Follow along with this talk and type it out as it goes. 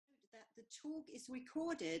talk is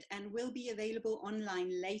recorded and will be available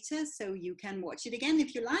online later, so you can watch it again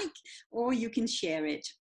if you like, or you can share it.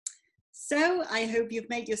 So I hope you've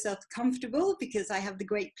made yourself comfortable, because I have the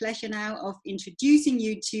great pleasure now of introducing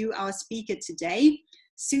you to our speaker today,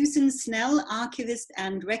 Susan Snell, Archivist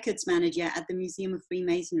and Records Manager at the Museum of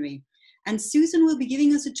Freemasonry. And Susan will be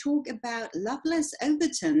giving us a talk about Loveless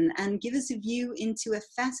Overton and give us a view into a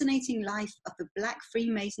fascinating life of a Black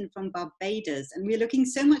Freemason from Barbados. And we're looking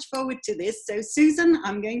so much forward to this. So Susan,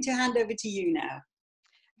 I'm going to hand over to you now.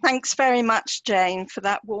 Thanks very much, Jane, for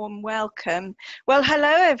that warm welcome. Well,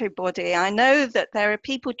 hello, everybody. I know that there are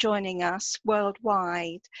people joining us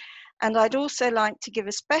worldwide, and I'd also like to give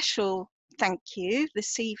a special thank you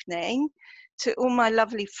this evening to all my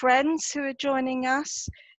lovely friends who are joining us,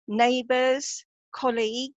 neighbours,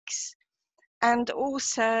 colleagues, and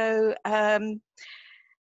also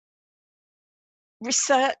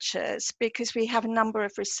researchers, because we have a number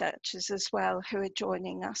of researchers as well who are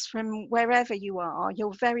joining us from wherever you are.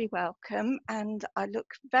 You're very welcome, and I look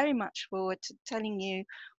very much forward to telling you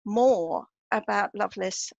more about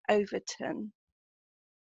Loveless Overton.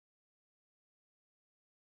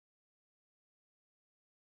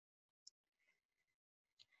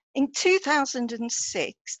 In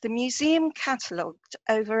 2006, the museum catalogued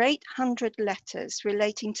over 800 letters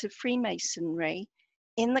relating to Freemasonry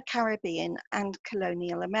in the Caribbean and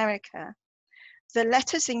colonial America. The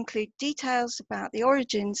letters include details about the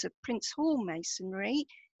origins of Prince Hall Masonry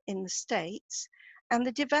in the States and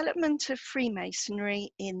the development of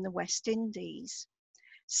Freemasonry in the West Indies.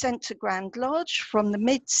 Sent to Grand Lodge from the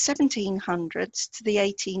mid-1700s to the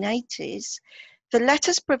 1880s, the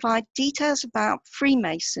letters provide details about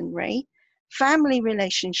Freemasonry, family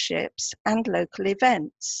relationships, and local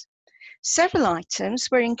events. Several items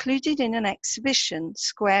were included in an exhibition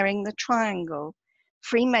squaring the triangle,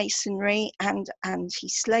 Freemasonry and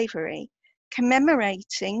Anti-Slavery,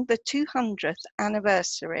 commemorating the 200th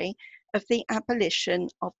anniversary of the abolition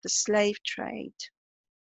of the slave trade.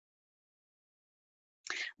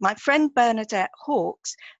 My friend Bernadette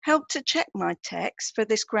Hawkes helped to check my text for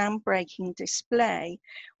this groundbreaking display,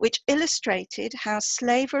 which illustrated how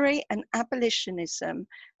slavery and abolitionism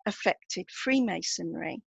affected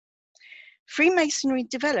Freemasonry. Freemasonry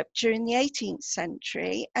developed during the 18th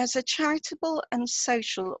century as a charitable and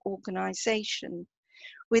social organization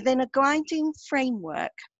within a guiding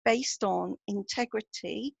framework based on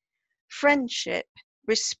integrity, friendship,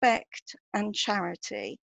 respect, and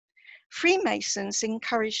charity. Freemasons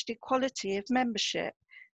encouraged equality of membership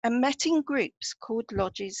and met in groups called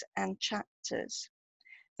lodges and chapters.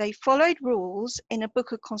 They followed rules in a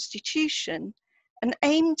book of constitution and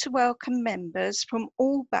aimed to welcome members from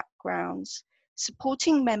all backgrounds,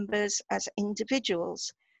 supporting members as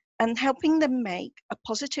individuals and helping them make a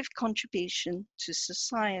positive contribution to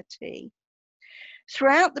society.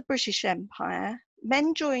 Throughout the British Empire,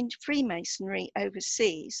 men joined Freemasonry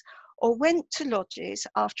overseas or went to lodges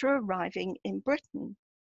after arriving in Britain.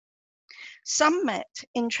 Some met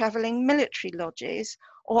in travelling military lodges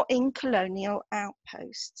or in colonial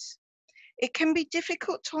outposts. It can be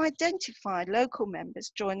difficult to identify local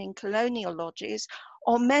members joining colonial lodges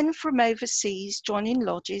or men from overseas joining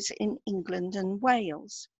lodges in England and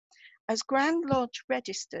Wales, as Grand Lodge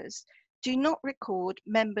registers do not record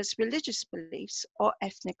members' religious beliefs or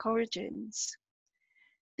ethnic origins.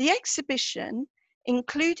 The exhibition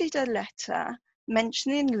included a letter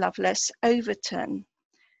mentioning Loveless Overton,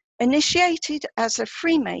 initiated as a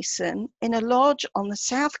Freemason in a lodge on the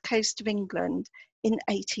south coast of England in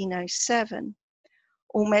 1807.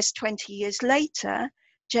 Almost 20 years later,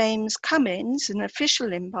 James Cummins, an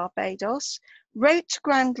official in Barbados, wrote to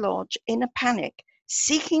Grand Lodge in a panic,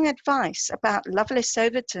 seeking advice about Loveless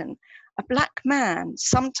Overton, a black man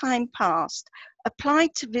some time past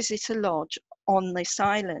applied to visit a lodge on this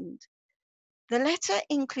island. The letter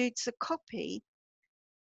includes a copy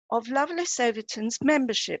of Loveless Overton's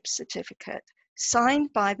membership certificate,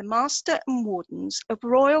 signed by the Master and Wardens of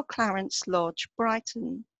Royal Clarence Lodge,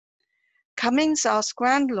 Brighton. Cummins asked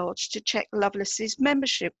Grand Lodge to check Lovelace's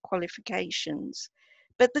membership qualifications,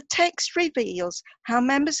 but the text reveals how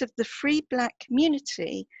members of the free black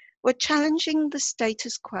community were challenging the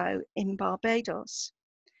status quo in Barbados.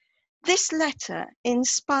 This letter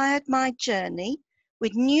inspired my journey,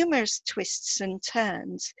 with numerous twists and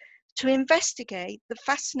turns, to investigate the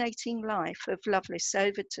fascinating life of Loveless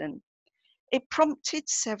Overton. It prompted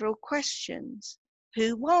several questions.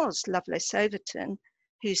 Who was Loveless Overton,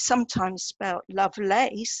 who's sometimes spelt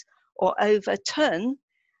Lovelace or Overton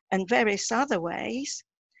and various other ways?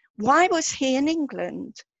 Why was he in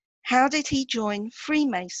England? How did he join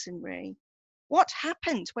Freemasonry? What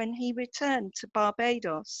happened when he returned to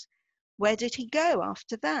Barbados? Where did he go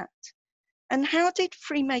after that? And how did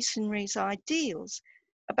Freemasonry's ideals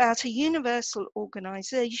about a universal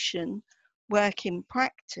organisation work in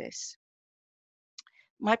practice?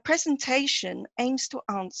 My presentation aims to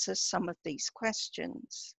answer some of these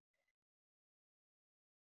questions.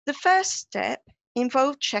 The first step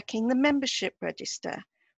involved checking the membership register,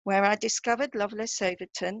 where I discovered Loveless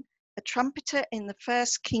Overton, a trumpeter in the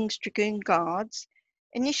 1st King's Dragoon Guards,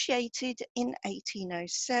 initiated in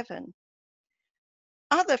 1807.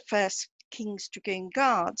 Other 1st King's Dragoon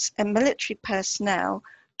Guards and military personnel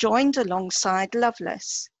joined alongside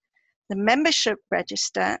Loveless. The membership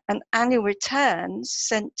register and annual returns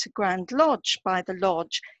sent to Grand Lodge by the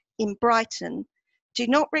Lodge in Brighton do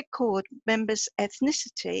not record members'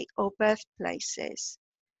 ethnicity or birthplaces.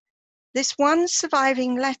 This one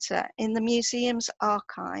surviving letter in the museum's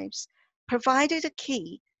archives provided a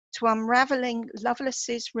key to unravelling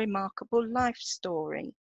Lovelace's remarkable life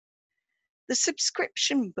story. The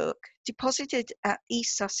subscription book, deposited at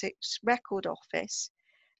East Sussex Record Office,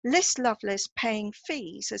 lists Loveless paying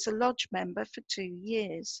fees as a lodge member for 2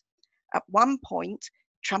 years. At one point,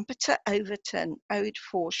 trumpeter Overton owed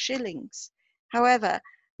 4 shillings. However,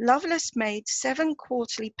 Loveless made 7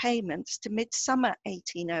 quarterly payments to midsummer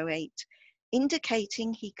 1808,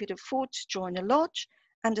 indicating he could afford to join a lodge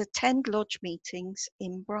and attend lodge meetings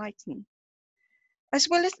in Brighton. As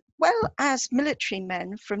well as military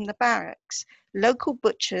men from the barracks, local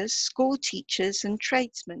butchers, school teachers and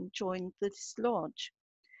tradesmen joined this lodge.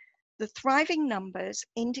 The thriving numbers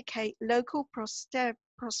indicate local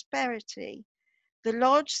prosperity, the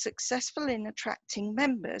lodge successful in attracting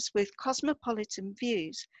members with cosmopolitan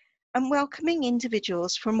views and welcoming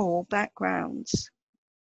individuals from all backgrounds.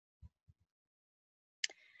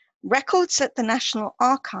 Records at the National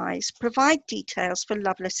Archives provide details for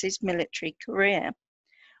Lovelace's military career.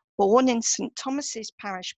 Born in St. Thomas's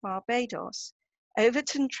Parish, Barbados,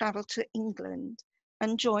 Overton travelled to England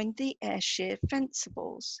and joined the Ayrshire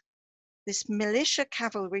Fencibles. This militia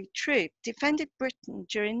cavalry troop defended Britain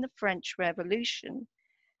during the French Revolution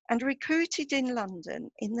and recruited in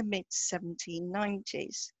London in the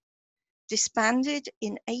mid-1790s. Disbanded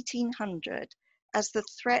in 1800 as the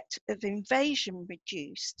threat of invasion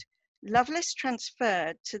reduced, Loveless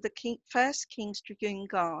transferred to the 1st King's Dragoon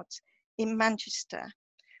Guards in Manchester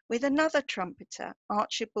with another trumpeter,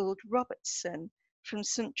 Archibald Robertson, from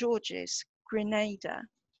St. George's, Grenada.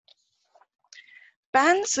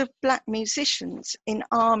 Bands of black musicians in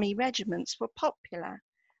army regiments were popular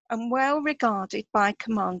and well regarded by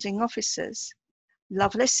commanding officers.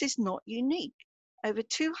 Loveless is not unique. Over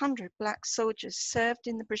 200 black soldiers served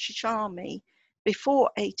in the British Army before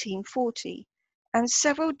 1840, and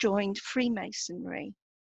several joined Freemasonry.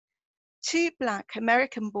 2 black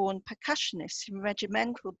American-born percussionists in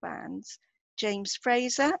regimental bands, James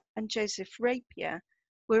Fraser and Joseph Rapier,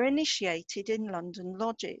 were initiated in London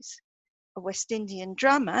lodges. A West Indian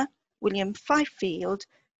drummer, William Fifield,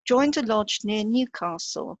 joined a lodge near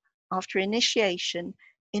Newcastle after initiation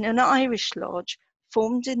in an Irish lodge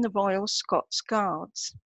formed in the Royal Scots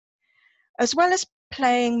Guards. As well as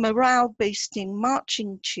playing morale-boosting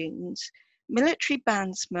marching tunes, military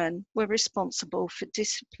bandsmen were responsible for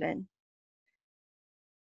discipline.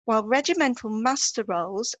 While regimental muster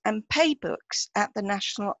rolls and pay books at the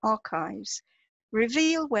National Archives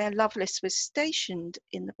reveal where Loveless was stationed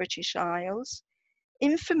in the British Isles,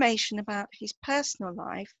 information about his personal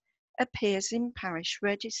life appears in parish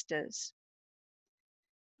registers.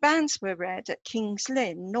 Banns were read at King's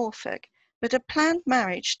Lynn, Norfolk, but a planned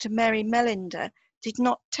marriage to Mary Melinda did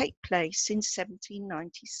not take place in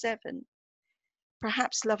 1797.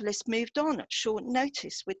 Perhaps Loveless moved on at short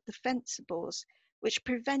notice with the Fencibles, which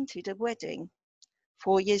prevented a wedding.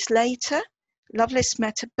 4 years later, Loveless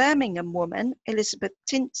met a Birmingham woman, Elizabeth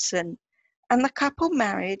Tinson, and the couple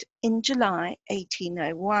married in July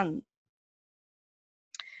 1801.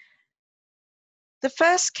 The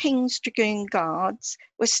 1st King's Dragoon Guards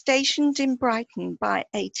were stationed in Brighton by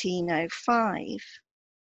 1805.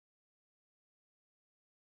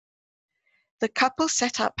 The couple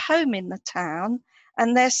set up home in the town,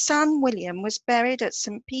 and their son William was buried at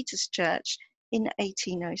St. Peter's Church in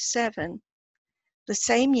 1807. The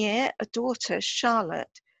same year, a daughter,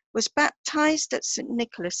 Charlotte, was baptised at St.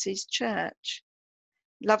 Nicholas's Church.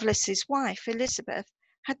 Lovelace's wife, Elizabeth,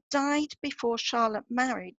 had died before Charlotte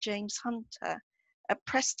married James Hunter at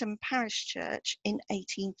Preston Parish Church in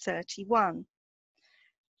 1831.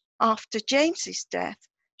 After James's death,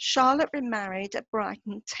 Charlotte remarried a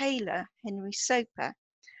Brighton tailor, Henry Soper,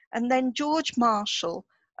 and then George Marshall,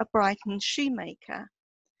 a Brighton shoemaker.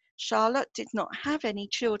 Charlotte did not have any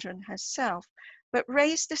children herself, but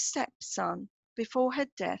raised a stepson before her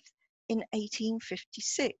death in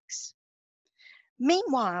 1856.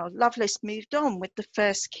 Meanwhile, Lovelace moved on with the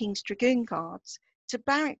 1st King's Dragoon Guards to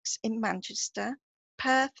barracks in Manchester,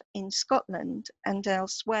 Perth in Scotland, and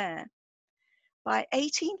elsewhere. By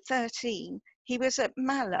 1813, he was at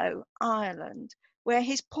Mallow, Ireland, where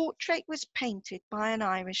his portrait was painted by an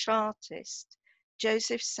Irish artist,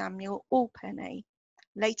 Joseph Samuel Allpenny,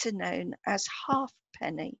 later known as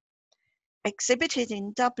Halfpenny. Exhibited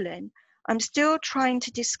in Dublin, I'm still trying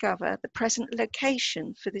to discover the present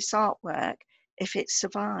location for this artwork, if it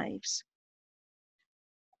survives.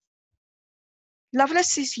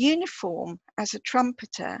 Lovelace's uniform as a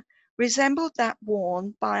trumpeter resembled that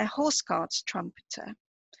worn by a Horse Guards trumpeter.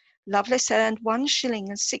 Lovelace earned 1 shilling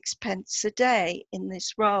and 6 a day in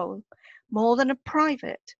this role, more than a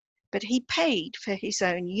private, but he paid for his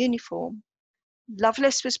own uniform.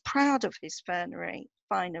 Lovelace was proud of his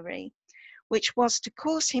finery, which was to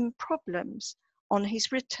cause him problems on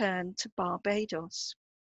his return to Barbados.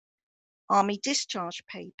 Army discharge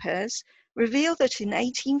papers reveal that in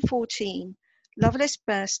 1814, Lovelace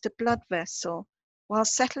burst a blood vessel while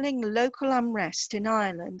settling local unrest in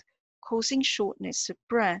Ireland, causing shortness of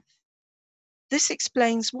breath. This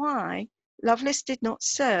explains why Lovelace did not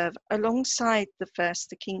serve alongside the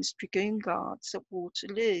 1st King's Dragoon Guards at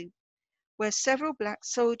Waterloo, where several black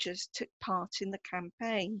soldiers took part in the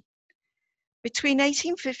campaign. Between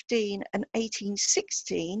 1815 and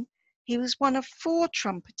 1816, he was one of 4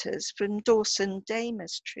 trumpeters from Dawson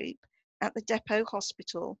Damer's troop at the Depot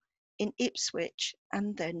Hospital in Ipswich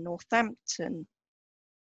and then Northampton.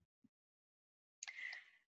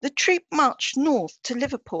 The troop marched north to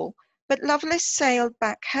Liverpool, but Lovelace sailed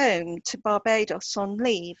back home to Barbados on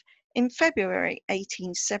leave in February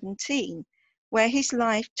 1817, where his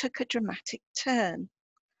life took a dramatic turn.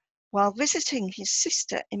 While visiting his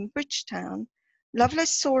sister in Bridgetown,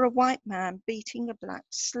 Lovelace saw a white man beating a black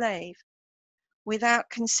slave. Without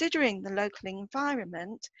considering the local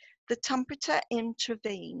environment, the trumpeter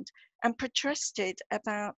intervened and protested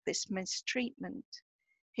about this mistreatment.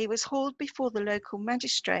 He was hauled before the local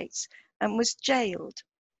magistrates and was jailed,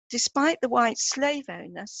 despite the white slave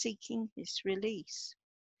owner seeking his release.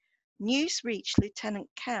 News reached Lieutenant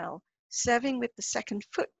Kell, serving with the 2nd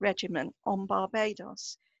Foot Regiment on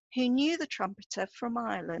Barbados, who knew the trumpeter from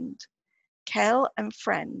Ireland. Kell and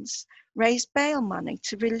friends raised bail money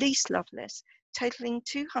to release Lovelace, totaling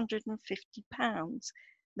 £250,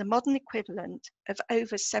 the modern equivalent of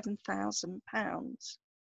over £7,000.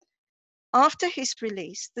 After his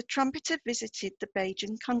release, the trumpeter visited the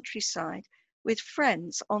Bajan countryside with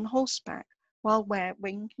friends on horseback while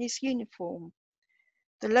wearing his uniform.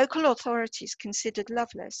 The local authorities considered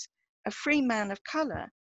Lovelace, a free man of colour,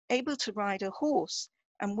 able to ride a horse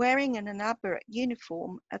and wearing an elaborate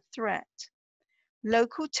uniform, a threat.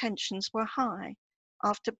 Local tensions were high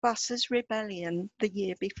after Busser's rebellion the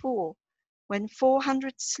year before, when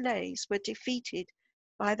 400 slaves were defeated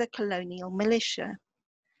by the colonial militia.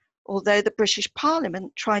 Although the British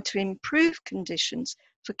Parliament tried to improve conditions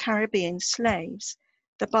for Caribbean slaves,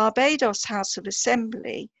 the Barbados House of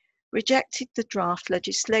Assembly rejected the draft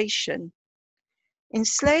legislation.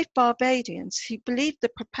 Enslaved Barbadians who believed the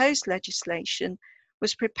proposed legislation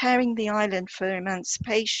was preparing the island for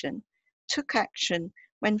emancipation took action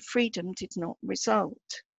when freedom did not result.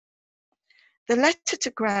 The letter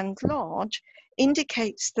to Grand Lodge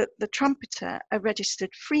indicates that the trumpeter, a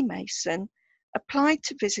registered Freemason, applied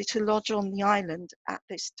to visit a lodge on the island at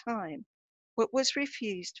this time, but was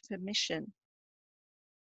refused permission.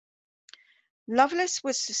 Lovelace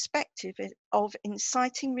was suspected of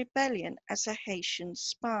inciting rebellion as a Haitian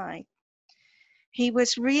spy. He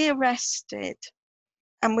was rearrested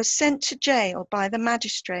and was sent to jail by the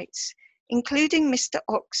magistrates, including Mr.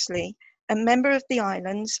 Oxley, a member of the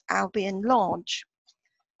island's Albion Lodge.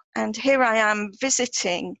 And here I am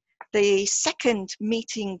visiting the 2nd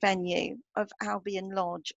meeting venue of Albion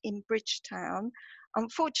Lodge in Bridgetown.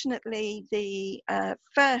 Unfortunately, the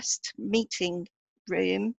 1st meeting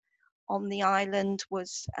room on the island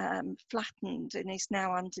was flattened and is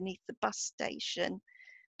now underneath the bus station.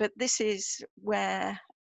 But this is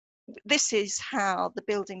how the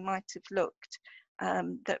building might have looked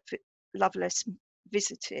that Lovelace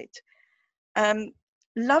visited.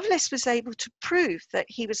 Lovelace was able to prove that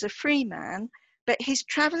he was a free man, but his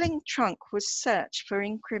travelling trunk was searched for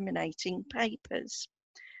incriminating papers.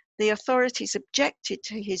 The authorities objected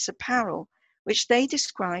to his apparel, which they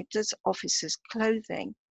described as officers'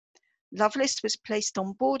 clothing. Lovelace was placed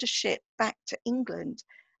on board a ship back to England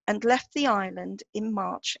and left the island in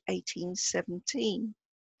March 1817.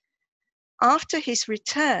 After his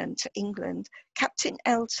return to England, Captain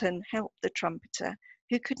Elton helped the trumpeter,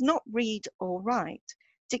 who could not read or write,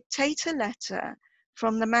 dictate a letter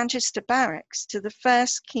from the Manchester Barracks to the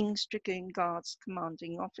 1st King's Dragoon Guards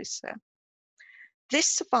commanding officer. This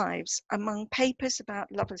survives among papers about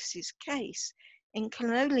Lovelace's case in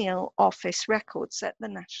Colonial Office records at the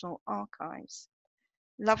National Archives.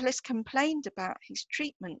 Lovelace complained about his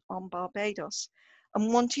treatment on Barbados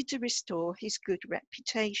and wanted to restore his good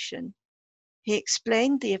reputation. He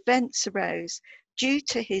explained the events arose due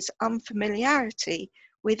to his unfamiliarity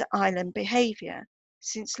with island behaviour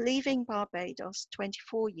since leaving Barbados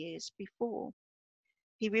 24 years before.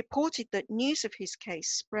 He reported that news of his case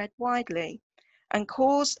spread widely and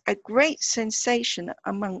caused a great sensation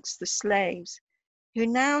amongst the slaves, who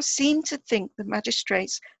now seemed to think the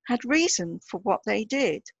magistrates had reason for what they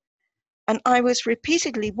did. And I was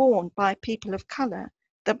repeatedly warned by people of colour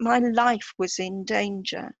that my life was in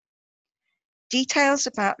danger. Details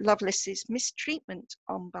about Lovelace's mistreatment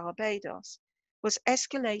on Barbados was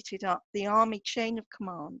escalated up the army chain of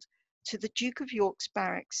command to the Duke of York's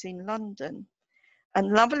barracks in London,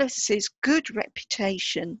 and Lovelace's good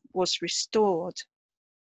reputation was restored.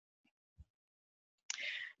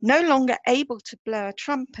 No longer able to blow a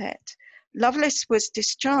trumpet, Lovelace was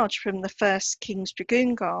discharged from the 1st King's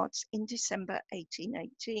Dragoon Guards in December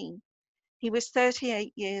 1818. He was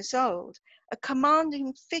 38 years old, a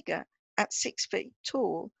commanding figure at 6 feet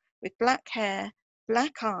tall, with black hair,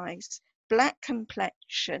 black eyes, black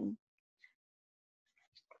complexion,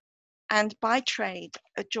 and by trade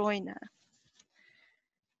a joiner.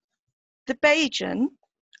 The Bajan,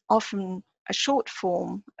 often a short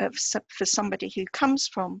form for somebody who comes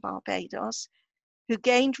from Barbados, who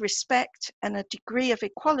gained respect and a degree of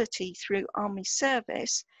equality through army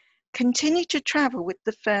service, continued to travel with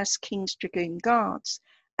the 1st King's Dragoon Guards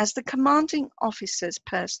as the commanding officer's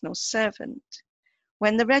personal servant.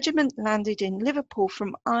 When the regiment landed in Liverpool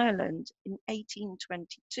from Ireland in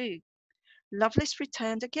 1822, Lovelace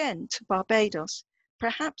returned again to Barbados,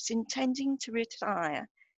 perhaps intending to retire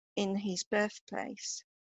in his birthplace.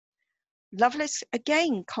 Lovelace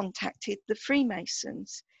again contacted the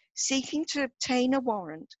Freemasons, seeking to obtain a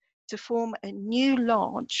warrant to form a new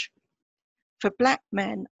lodge for black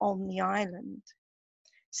men on the island.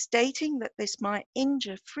 Stating that this might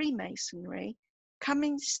injure Freemasonry,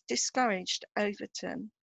 Cummings discouraged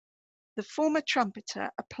Overton. The former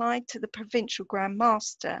trumpeter applied to the provincial Grand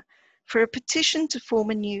Master for a petition to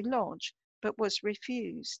form a new lodge, but was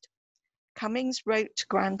refused. Cummings wrote to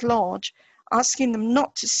Grand Lodge asking them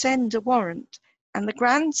not to send a warrant, and the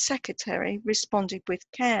Grand Secretary responded with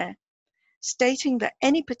care, stating that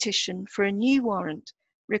any petition for a new warrant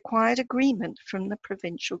required agreement from the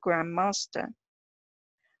provincial Grand Master.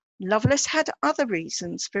 Lovelace had other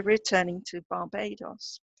reasons for returning to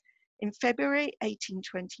Barbados. In February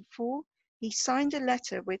 1824, he signed a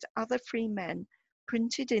letter with other free men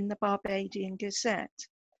printed in the Barbadian Gazette.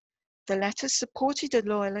 The letter supported a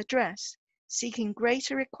loyal address seeking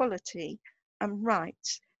greater equality and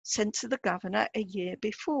rights sent to the governor a year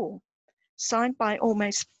before, signed by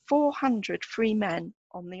almost 400 free men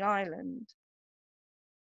on the island.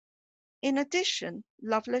 In addition,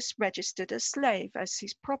 Lovelace registered a slave as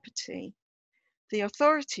his property. The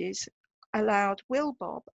authorities allowed Will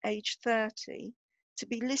Bob, aged 30, to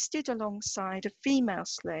be listed alongside a female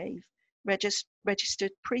slave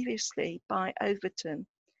registered previously by Overton.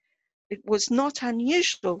 It was not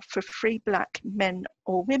unusual for free black men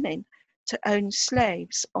or women to own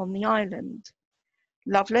slaves on the island.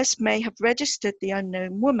 Lovelace may have registered the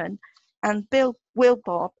unknown woman and Will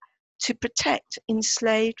Bob to protect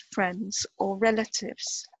enslaved friends or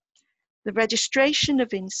relatives. The registration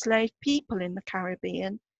of enslaved people in the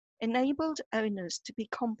Caribbean enabled owners to be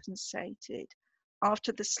compensated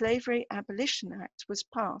after the Slavery Abolition Act was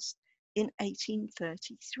passed in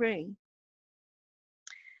 1833.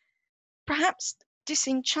 Perhaps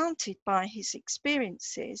disenchanted by his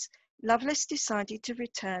experiences, Lovelace decided to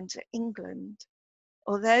return to England.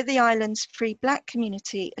 Although the island's free black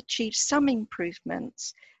community achieved some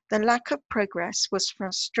improvements, the lack of progress was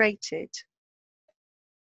frustrating.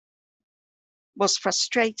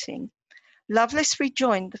 Lovelace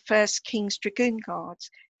rejoined the 1st King's Dragoon Guards,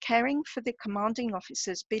 caring for the commanding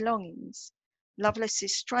officer's belongings.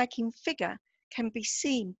 Lovelace's striking figure can be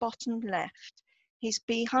seen bottom left. He's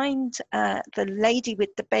behind the lady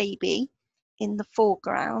with the baby in the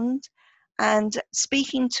foreground and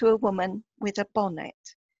speaking to a woman with a bonnet.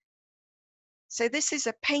 So this is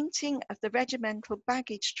a painting of the regimental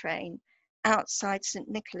baggage train outside St.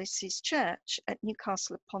 Nicholas's Church at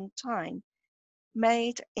Newcastle upon Tyne,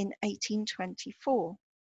 made in 1824.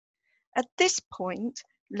 At this point,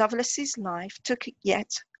 Lovelace's life took yet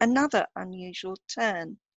another unusual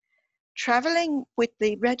turn. Travelling with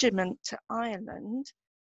the regiment to Ireland,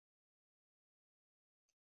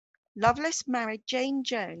 Lovelace married Jane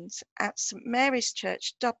Jones at St Mary's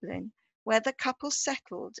Church, Dublin, where the couple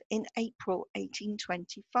settled in April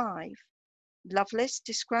 1825. Lovelace,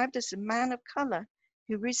 described as a man of colour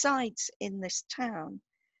who resides in this town,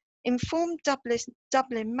 informed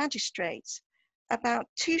Dublin magistrates about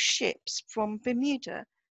 2 ships from Bermuda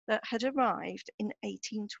that had arrived in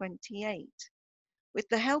 1828. With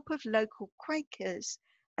the help of local Quakers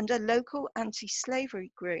and a local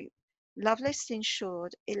anti-slavery group, Lovelace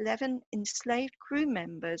ensured 11 enslaved crew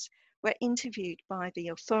members were interviewed by the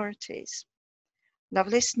authorities.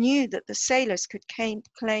 Lovelace knew that the sailors could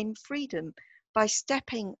claim freedom by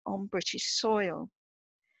stepping on British soil.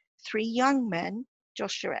 3 young men,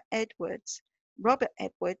 Joshua Edwards, Robert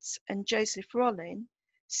Edwards, and Joseph Rollin,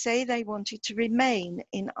 say they wanted to remain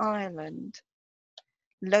in Ireland.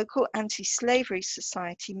 Local anti-slavery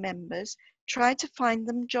society members tried to find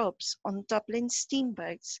them jobs on Dublin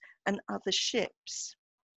steamboats and other ships.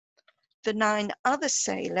 The 9 other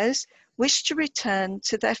sailors wished to return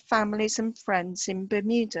to their families and friends in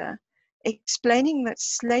Bermuda, explaining that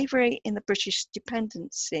slavery in the British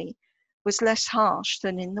dependency was less harsh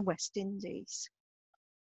than in the West Indies.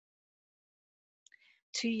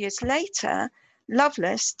 2 years later,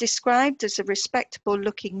 Lovelace, described as a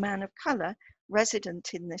respectable-looking man of colour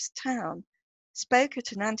resident in this town, spoke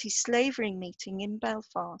at an anti-slavery meeting in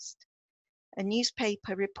Belfast. A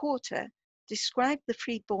newspaper reporter described the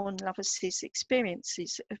freeborn Lovelace's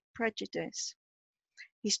experiences of prejudice.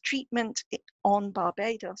 His treatment on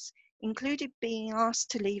Barbados included being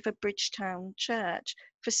asked to leave a Bridgetown church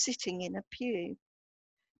for sitting in a pew.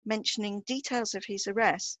 Mentioning details of his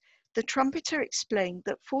arrest, the trumpeter explained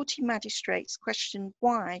that 40 magistrates questioned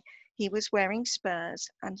why he was wearing spurs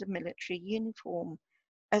and a military uniform,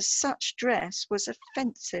 as such dress was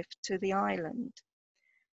offensive to the island.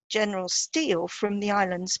 General Steele from the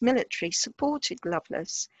island's military supported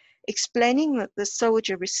Lovelace, explaining that the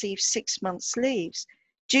soldier received 6 months' leaves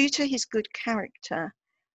due to his good character,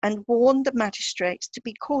 and warned the magistrates to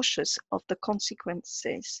be cautious of the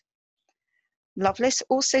consequences. Lovelace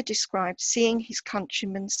also described seeing his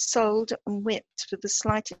countrymen sold and whipped for the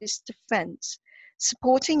slightest offence,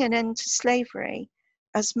 supporting an end to slavery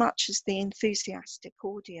as much as the enthusiastic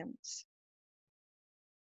audience.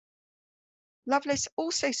 Lovelace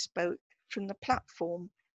also spoke from the platform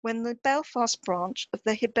when the Belfast branch of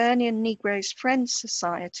the Hibernian Negroes Friends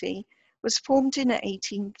Society was formed in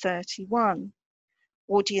 1831.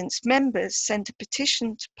 Audience members sent a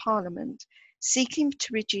petition to Parliament seeking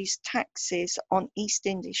to reduce taxes on East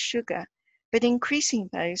Indies sugar, but increasing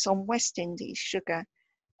those on West Indies sugar,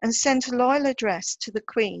 and sent a loyal address to the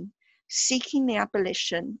Queen seeking the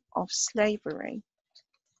abolition of slavery.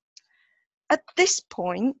 At this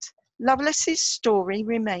point, Lovelace's story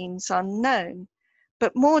remains unknown,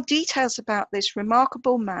 but more details about this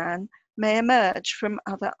remarkable man may emerge from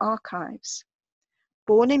other archives.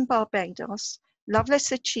 Born in Barbados,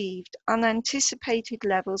 Lovelace achieved unanticipated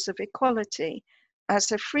levels of equality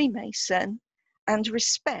as a Freemason and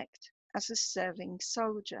respect as a serving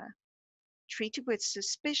soldier. Treated with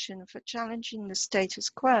suspicion for challenging the status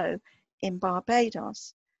quo in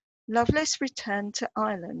Barbados, Lovelace returned to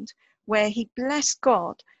Ireland, where he blessed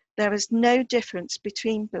God there was no difference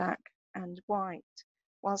between black and white,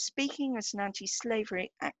 while speaking as an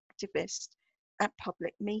anti-slavery activist at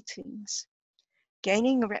public meetings.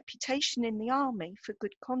 Gaining a reputation in the army for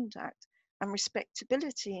good conduct and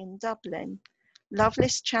respectability in Dublin,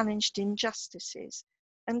 Lovelace challenged injustices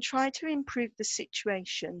and tried to improve the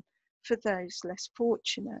situation for those less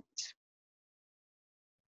fortunate.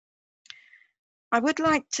 I would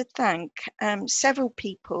like to thank several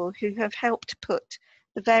people who have helped put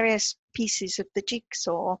the various pieces of the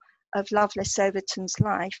jigsaw of Loveless Overton's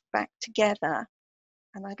life back together.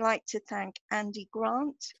 And I'd like to thank Andy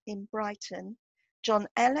Grant in Brighton, John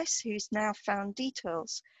Ellis, who's now found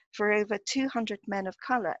details for over 200 men of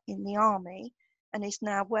colour in the army and is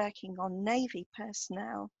now working on Navy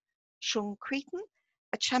personnel, Sean Cretan,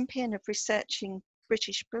 a champion of researching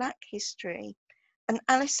British Black history, and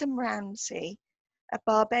Alison Ramsey, a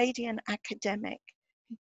Barbadian academic,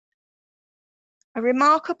 a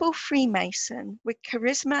remarkable Freemason with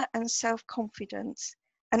charisma and self-confidence,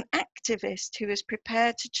 an activist who is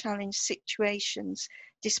prepared to challenge situations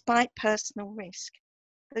despite personal risk.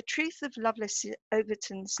 The truth of Loveless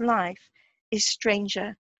Overton's life is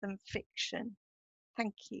stranger than fiction.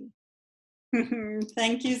 Thank you.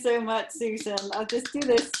 Thank you so much, Susan. I'll just do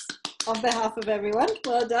this on behalf of everyone.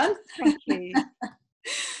 Well done. Thank you.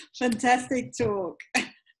 Fantastic talk.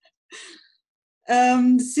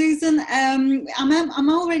 Susan, I'm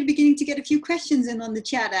already beginning to get a few questions in on the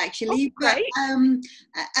chat, actually. Oh, great.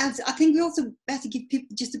 As I think we also better give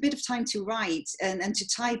people just a bit of time to write and to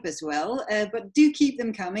type as well. But do keep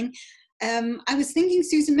them coming. I was thinking,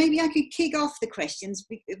 Susan, maybe I could kick off the questions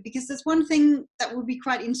because there's one thing that would be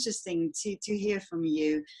quite interesting to hear from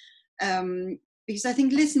you. Because I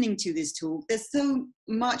think listening to this talk, there's so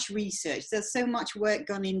much research, there's so much work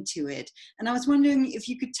gone into it. And I was wondering if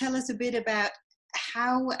you could tell us a bit about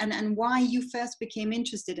how and why you first became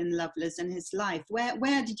interested in Loveless and his life.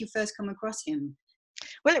 Where did you first come across him?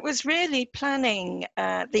 Well, it was really planning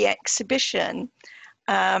the exhibition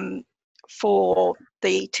for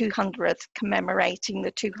the 200th, commemorating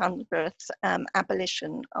the 200th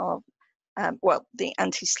abolition of, the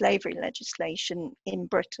anti-slavery legislation in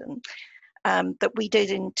Britain that we did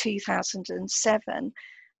in 2007.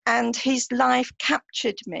 And his life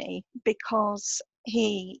captured me because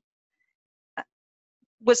he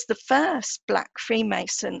was the first Black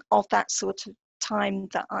Freemason of that sort of time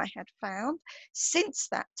that I had found. Since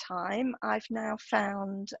that time, I've now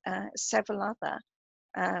found several other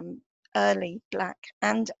early Black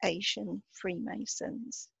and Asian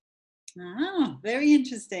Freemasons. Ah, very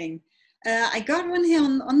interesting. I got one here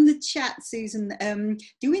on the chat, Susan.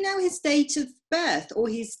 Do we know his date of birth or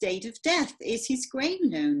his date of death? Is his grave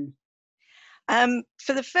known?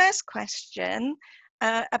 For the first question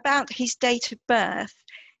about his date of birth,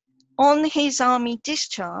 on his army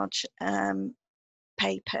discharge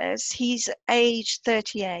papers, he's aged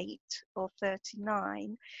 38 or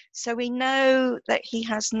 39. So we know that he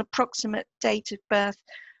has an approximate date of birth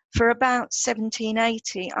for about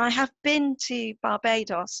 1780. I have been to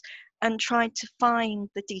Barbados and tried to find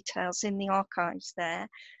the details in the archives there,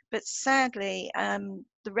 but sadly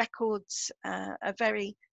the records are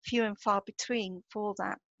very few and far between for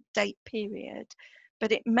that date period.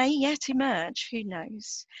 But it may yet emerge, who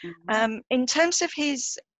knows. Mm-hmm. In terms of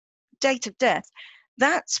his date of death,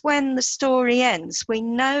 that's when the story ends. We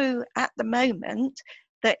know at the moment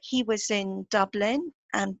that he was in Dublin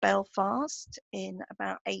and Belfast in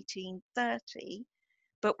about 1830,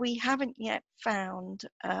 but we haven't yet found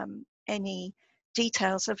any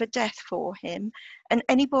details of a death for him. And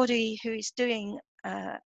anybody who is doing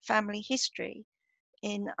family history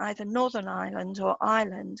in either Northern Ireland or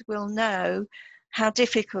Ireland will know how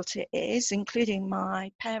difficult it is, including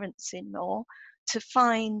my parents-in-law, to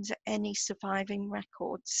find any surviving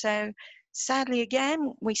records. So sadly,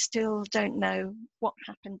 again, we still don't know what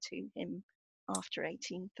happened to him after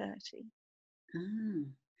 1830.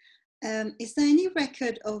 Is there any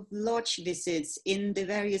record of lodge visits in the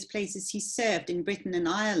various places he served in Britain and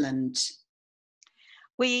Ireland?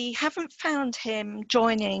 We haven't found him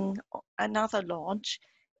joining another lodge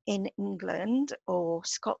in England or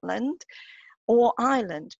Scotland or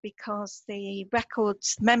Ireland, because the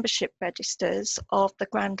records membership registers of the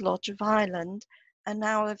Grand Lodge of Ireland are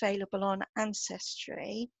now available on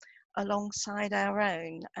Ancestry alongside our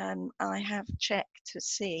own. I have checked to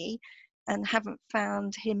see and haven't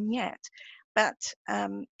found him yet. But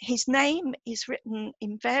his name is written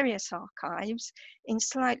in various archives in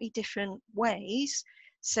slightly different ways.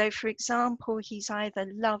 So, for example, he's either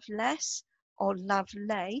Loveless or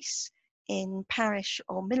Lovelace in parish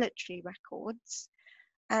or military records,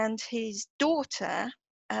 and his daughter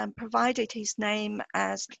provided his name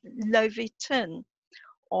as Lovetton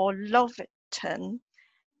or Loverton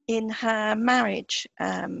in her marriage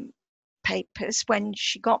papers when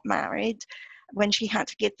she got married, when she had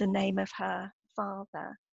to give the name of her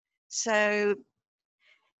father. So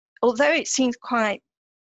although it seems quite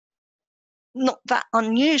not that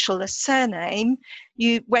unusual a surname,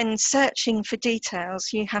 when searching for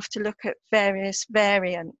details, you have to look at various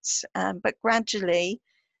variants, but gradually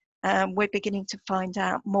we're beginning to find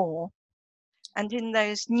out more. And in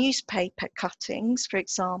those newspaper cuttings, for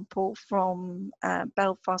example, from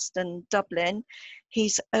Belfast and Dublin,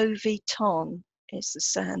 he's Overton is the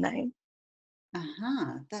surname.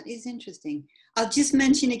 Aha, that is interesting. I'll just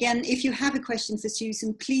mention again, if you have a question for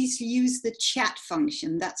Susan, please use the chat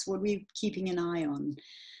function. That's what we're keeping an eye on.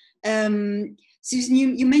 Susan,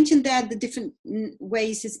 you mentioned there the different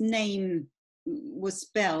ways his name was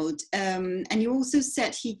spelled, and you also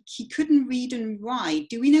said he couldn't read and write.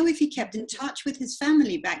 Do we know if he kept in touch with his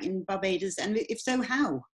family back in Barbados, and if so,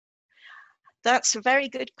 how? That's a very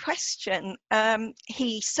good question.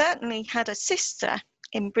 He certainly had a sister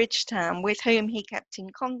in Bridgetown with whom he kept in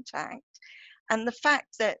contact. And the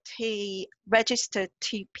fact that he registered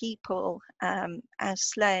 2 people as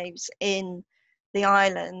slaves in the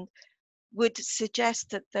island would suggest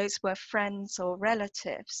that those were friends or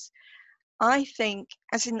relatives. I think,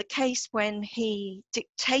 as in the case when he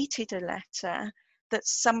dictated a letter that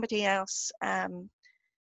somebody else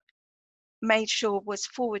made sure was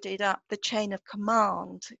forwarded up the chain of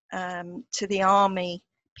command to the army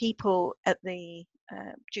people at the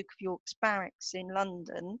Duke of York's barracks in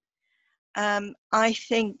London, I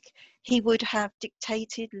think he would have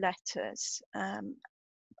dictated letters.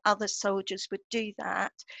 Other soldiers would do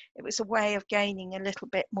that. It was a way of gaining a little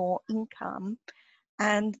bit more income,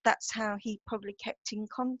 and that's how he probably kept in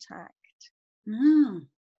contact.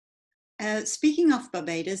 Speaking of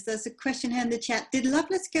Barbados, there's a question here in the chat. Did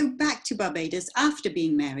Loveless go back to Barbados after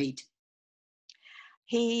being married?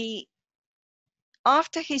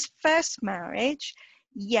 After his first marriage,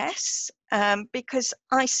 yes, because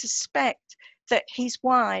I suspect that his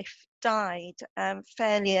wife died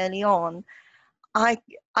fairly early on. I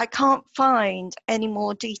can't find any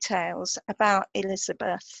more details about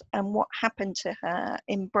Elizabeth and what happened to her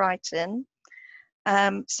in Brighton.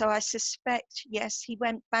 So I suspect, yes, he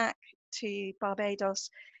went back to Barbados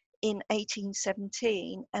in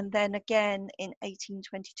 1817 and then again in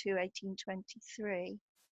 1822, 1823.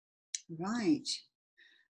 Right.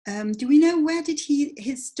 Do we know where did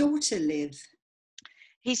his daughter live?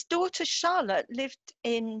 His daughter Charlotte lived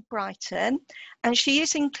in Brighton, and she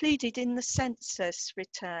is included in the census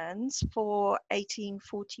returns for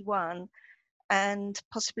 1841 and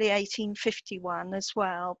possibly 1851 as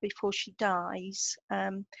well, before she dies.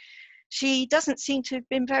 She doesn't seem to have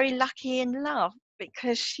been very lucky in love,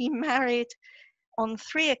 because she married on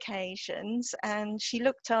 3 occasions and she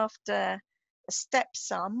looked after a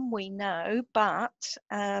stepson, we know, but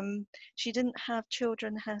she didn't have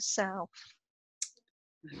children herself.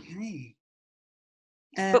 Okay.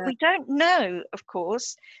 But we don't know, of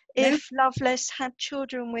course, if No? Loveless had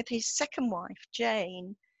children with his second wife,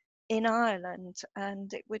 Jane, in Ireland,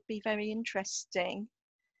 and it would be very interesting.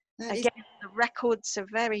 Again, the records are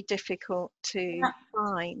very difficult to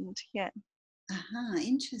find. Yeah.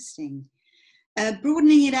 Interesting.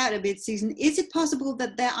 Broadening it out a bit, Susan, is it possible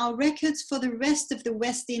that there are records for the rest of the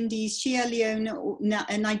West Indies, Sierra Leone,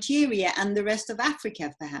 Nigeria, and the rest of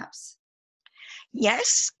Africa, perhaps?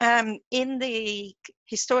 Yes, in the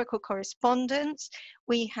historical correspondence,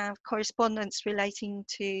 we have correspondence relating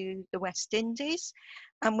to the West Indies,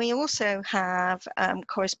 and we also have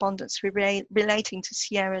correspondence relating to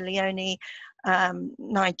Sierra Leone,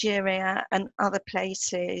 Nigeria, and other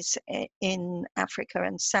places in Africa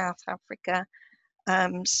and South Africa.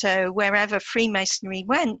 So wherever Freemasonry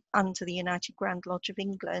went under the United Grand Lodge of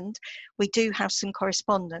England, we do have some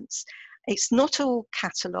correspondence. It's not all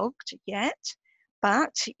catalogued yet,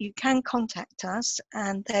 but you can contact us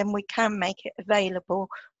and then we can make it available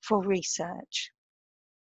for research.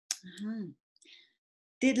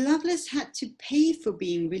 Did Loveless had to pay for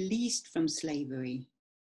being released from slavery?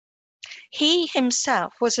 He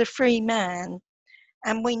himself was a free man,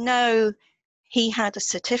 and we know he had a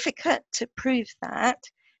certificate to prove that,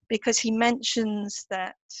 because he mentions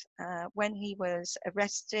that when he was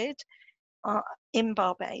arrested in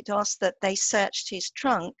Barbados, that they searched his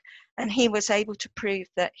trunk and he was able to prove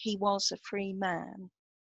that he was a free man,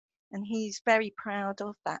 and he's very proud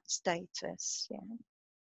of that status. Yeah.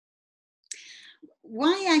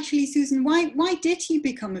 Why actually, Susan, why did he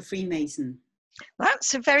become a Freemason?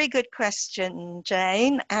 That's a very good question,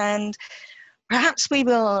 Jane, and perhaps we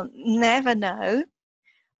will never know,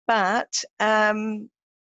 but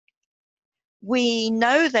we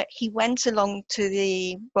know that he went along to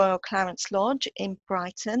the Royal Clarence Lodge in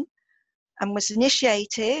Brighton and was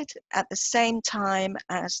initiated at the same time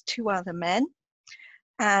as 2 other men,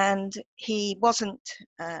 and he wasn't,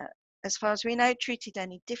 as far as we know, treated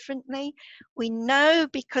any differently. We know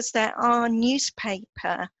because there are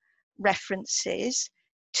newspaper references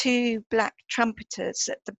to black trumpeters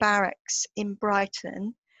at the barracks in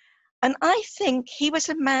Brighton, and I think he was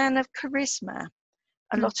a man of charisma.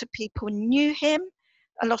 A lot of people knew him,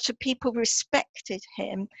 a lot of people respected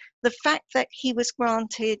him. The fact that he was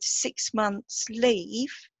granted 6 months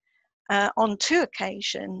leave on 2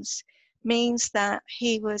 occasions means that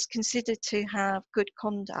he was considered to have good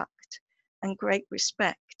conduct and great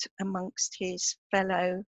respect amongst his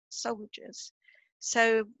fellow soldiers.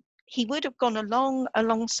 So he would have gone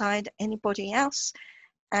alongside anybody else,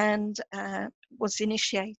 and was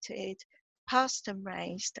initiated, passed and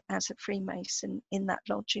raised as a Freemason in that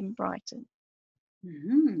lodge in Brighton.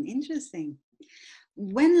 Interesting.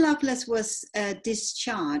 When Loveless was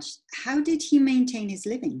discharged, how did he maintain his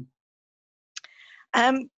living?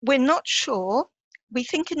 We're not sure. We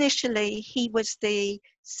think initially he was the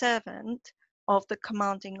servant of the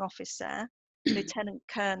commanding officer, Lieutenant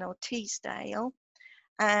Colonel Teasdale,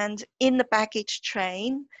 and in the baggage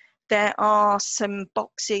train There are some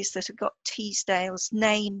boxes that have got Teasdale's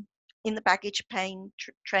name in the baggage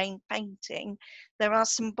train painting. There are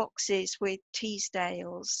some boxes with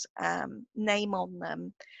Teasdale's name on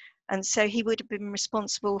them. And so he would have been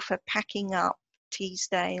responsible for packing up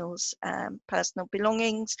Teasdale's personal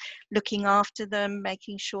belongings, looking after them,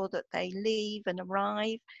 making sure that they leave and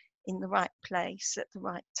arrive in the right place at the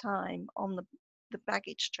right time on the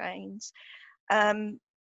baggage trains.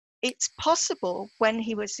 It's possible when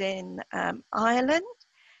he was in Ireland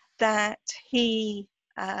that he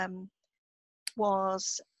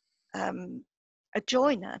was a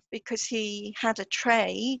joiner, because he had a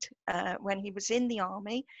trade when he was in the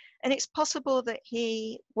army, and it's possible that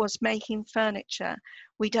he was making furniture.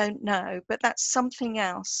 We don't know, but that's something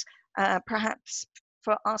else, perhaps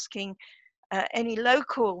for asking any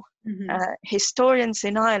local historians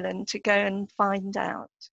in Ireland to go and find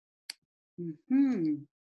out.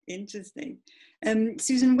 Interesting.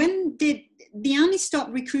 Susan, when did the army stop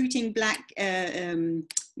recruiting black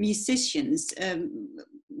musicians?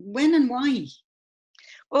 When and why?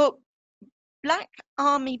 Well, black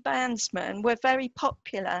army bandsmen were very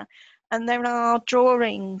popular, and there are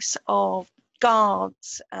drawings of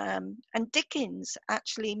guards, and Dickens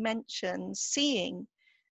actually mentions seeing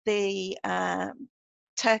the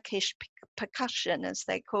Turkish percussion, as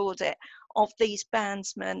they called it, of these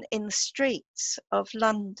bandsmen in the streets of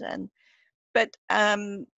London. But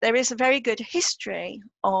there is a very good history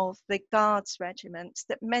of the Guards regiments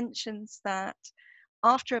that mentions that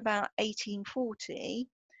after about 1840,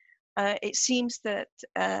 it seems that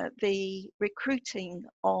the recruiting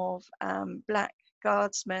of black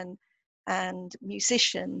guardsmen and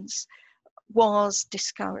musicians was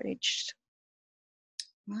discouraged.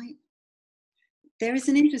 Right. There is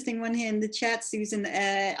an interesting one here in the chat, Susan.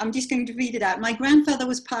 I'm just going to read it out. My grandfather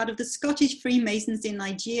was part of the Scottish Freemasons in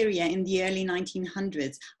Nigeria in the early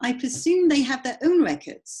 1900s. I presume they have their own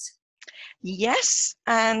records. Yes,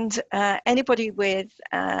 and anybody with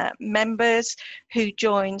members who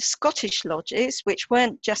joined Scottish lodges, which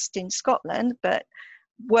weren't just in Scotland, but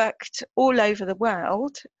worked all over the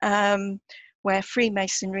world, where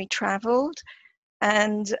Freemasonry travelled.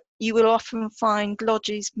 And you will often find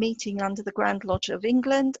lodges meeting under the Grand Lodge of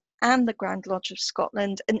England and the Grand Lodge of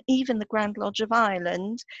Scotland, and even the Grand Lodge of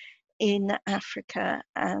Ireland in Africa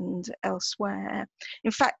and elsewhere.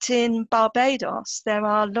 In fact, in Barbados, there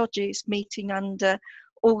are lodges meeting under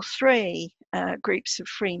all three groups of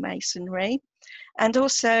Freemasonry, and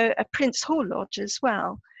also a Prince Hall Lodge as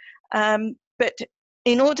well. But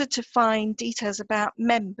in order to find details about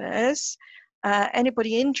members,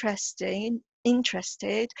 anybody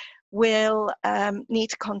interested will need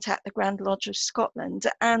to contact the Grand Lodge of Scotland.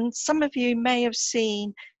 And some of you may have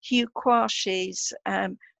seen Hugh Quash's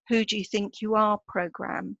Who Do You Think You Are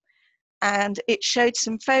programme, and it showed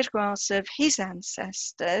some photographs of his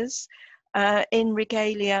ancestors in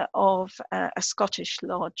regalia of a Scottish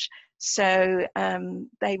lodge. So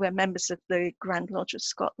they were members of the Grand Lodge of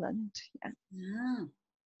Scotland. Yeah. Ah.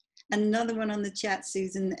 Another one on the chat,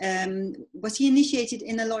 Susan. Was he initiated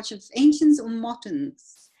in a lodge of ancients or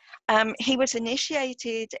moderns? He was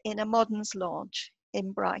initiated in a moderns lodge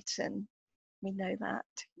in Brighton. We know that.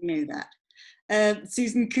 You know that.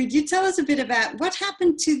 Susan, could you tell us a bit about what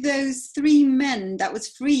happened to those three men that was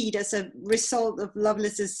freed as a result of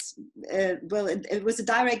Lovelace's, well, it was a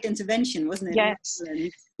direct intervention, wasn't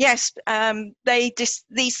it? Yes.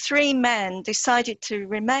 These three men decided to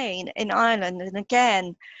remain in Ireland. And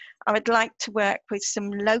again, I would like to work with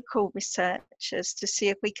some local researchers to see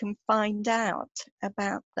if we can find out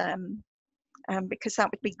about them, because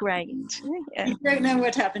that would be great. Yeah. You don't know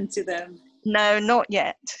what happened to them? No, not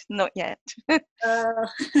yet.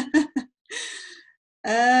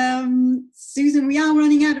 Susan, we are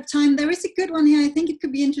running out of time. There is a good one here. I think it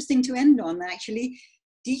could be interesting to end on, actually.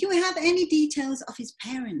 Do you have any details of his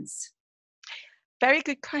parents? Very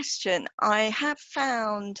good question. I have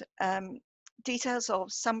found details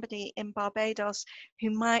of somebody in Barbados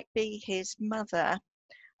who might be his mother,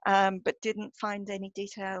 but didn't find any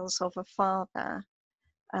details of a father.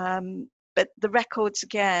 But the records,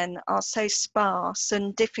 again, are so sparse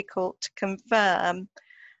and difficult to confirm.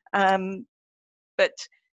 But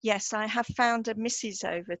yes, I have found a Mrs.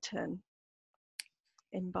 Overton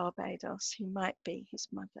in Barbados who might be his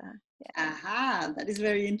mother. Yeah. Aha, that is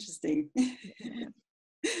very interesting.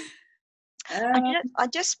 I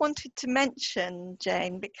just wanted to mention,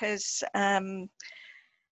 Jane, because I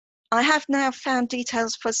have now found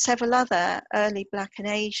details for several other early Black and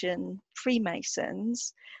Asian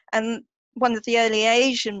Freemasons, and one of the early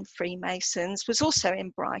Asian Freemasons was also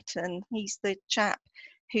in Brighton. He's the chap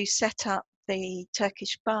who set up the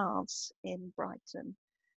Turkish baths in Brighton.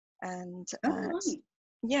 And Oh, right.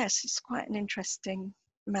 yes, it's quite an interesting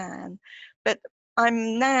man. But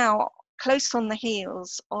I'm now close on the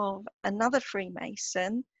heels of another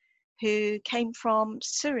Freemason who came from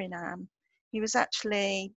Suriname. He was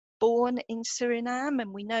actually born in Suriname,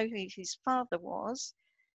 and we know who his father was.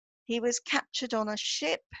 He was captured on a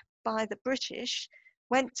ship by the British,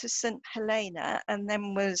 went to St. Helena, and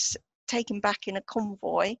then was taken back in a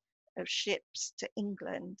convoy of ships to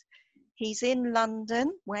England. He's in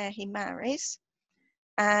London, where he marries,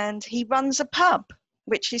 and he runs a pub,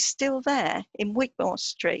 which is still there in Wigmore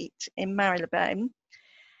Street in Marylebone.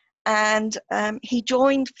 And he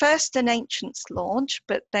joined first an Ancients Lodge,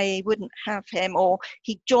 but they wouldn't have him, or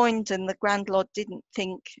he joined and the Grand Lord didn't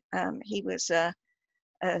think he was a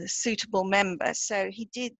suitable member. So he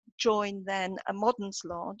did join then a Moderns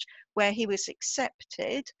Lodge, where he was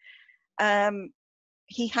accepted.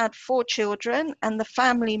 He had 4 children, and the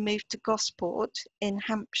family moved to Gosport in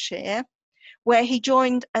Hampshire, where he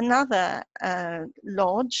joined another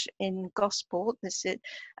lodge in Gosport.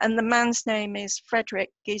 And the man's name is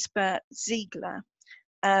Frederick Gisbert Ziegler.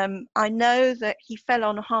 I know that he fell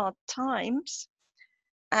on hard times,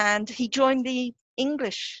 and he joined the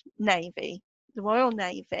English Navy, the Royal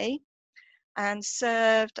Navy, and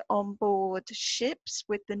served on board ships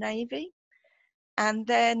with the Navy. And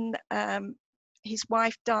then his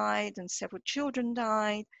wife died and several children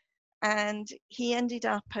died, and he ended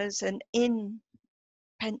up as an inn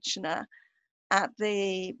pensioner at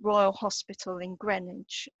the Royal Hospital in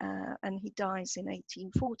Greenwich, and he dies in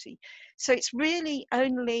 1840. So it's really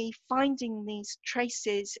only finding these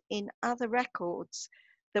traces in other records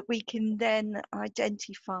that we can then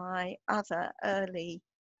identify other early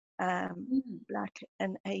Black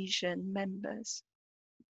and Asian members.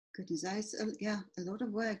 Goodness, yeah, a lot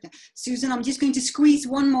of work there. Susan, I'm just going to squeeze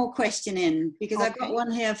one more question in, because Okay. I've got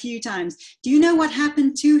one here a few times. Do you know what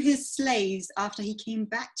happened to his slaves after he came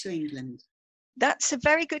back to England? That's a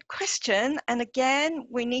very good question. And again,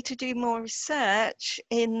 we need to do more research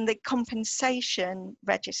in the compensation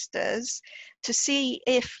registers to see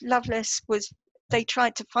if Loveless they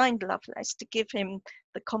tried to find Loveless to give him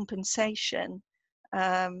the compensation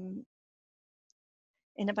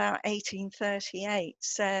in about 1838.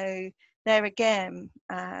 So there again,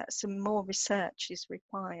 some more research is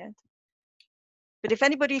required. But if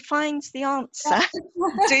anybody finds the answer,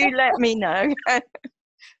 do let me know.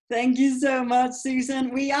 Thank you so much,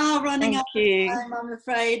 Susan. We are running out of you. time, I'm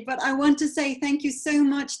afraid, but I want to say thank you so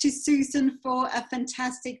much to Susan for a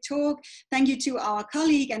fantastic talk. Thank you to our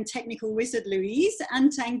colleague and technical wizard, Louise,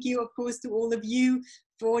 and thank you, of course, to all of you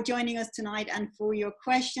for joining us tonight and for your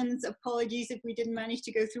questions. Apologies if we didn't manage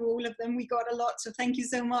to go through all of them. We got a lot, so thank you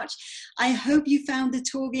so much. I hope you found the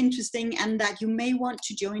talk interesting and that you may want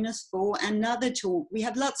to join us for another talk. We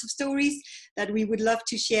have lots of stories that we would love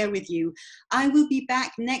to share with you. I will be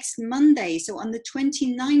back next Monday, so on the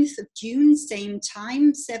 29th of June, same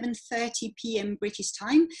time, 7:30 p.m. British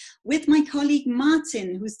time, with my colleague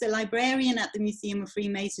Martin, who's the librarian at the Museum of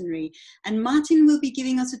Freemasonry. And Martin will be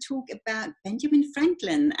giving us a talk about Benjamin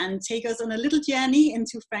Franklin and take us on a little journey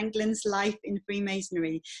into Franklin's life in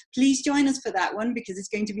Freemasonry. Please join us for that one, because it's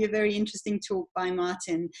going to be a very interesting talk by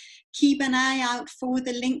Martin. Keep an eye out for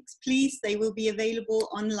the links, please. They will be available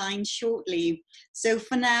online shortly. So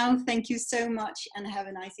for now, thank you so much and have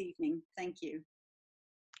a nice evening. Thank you.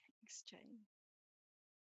 Thanks, Jane.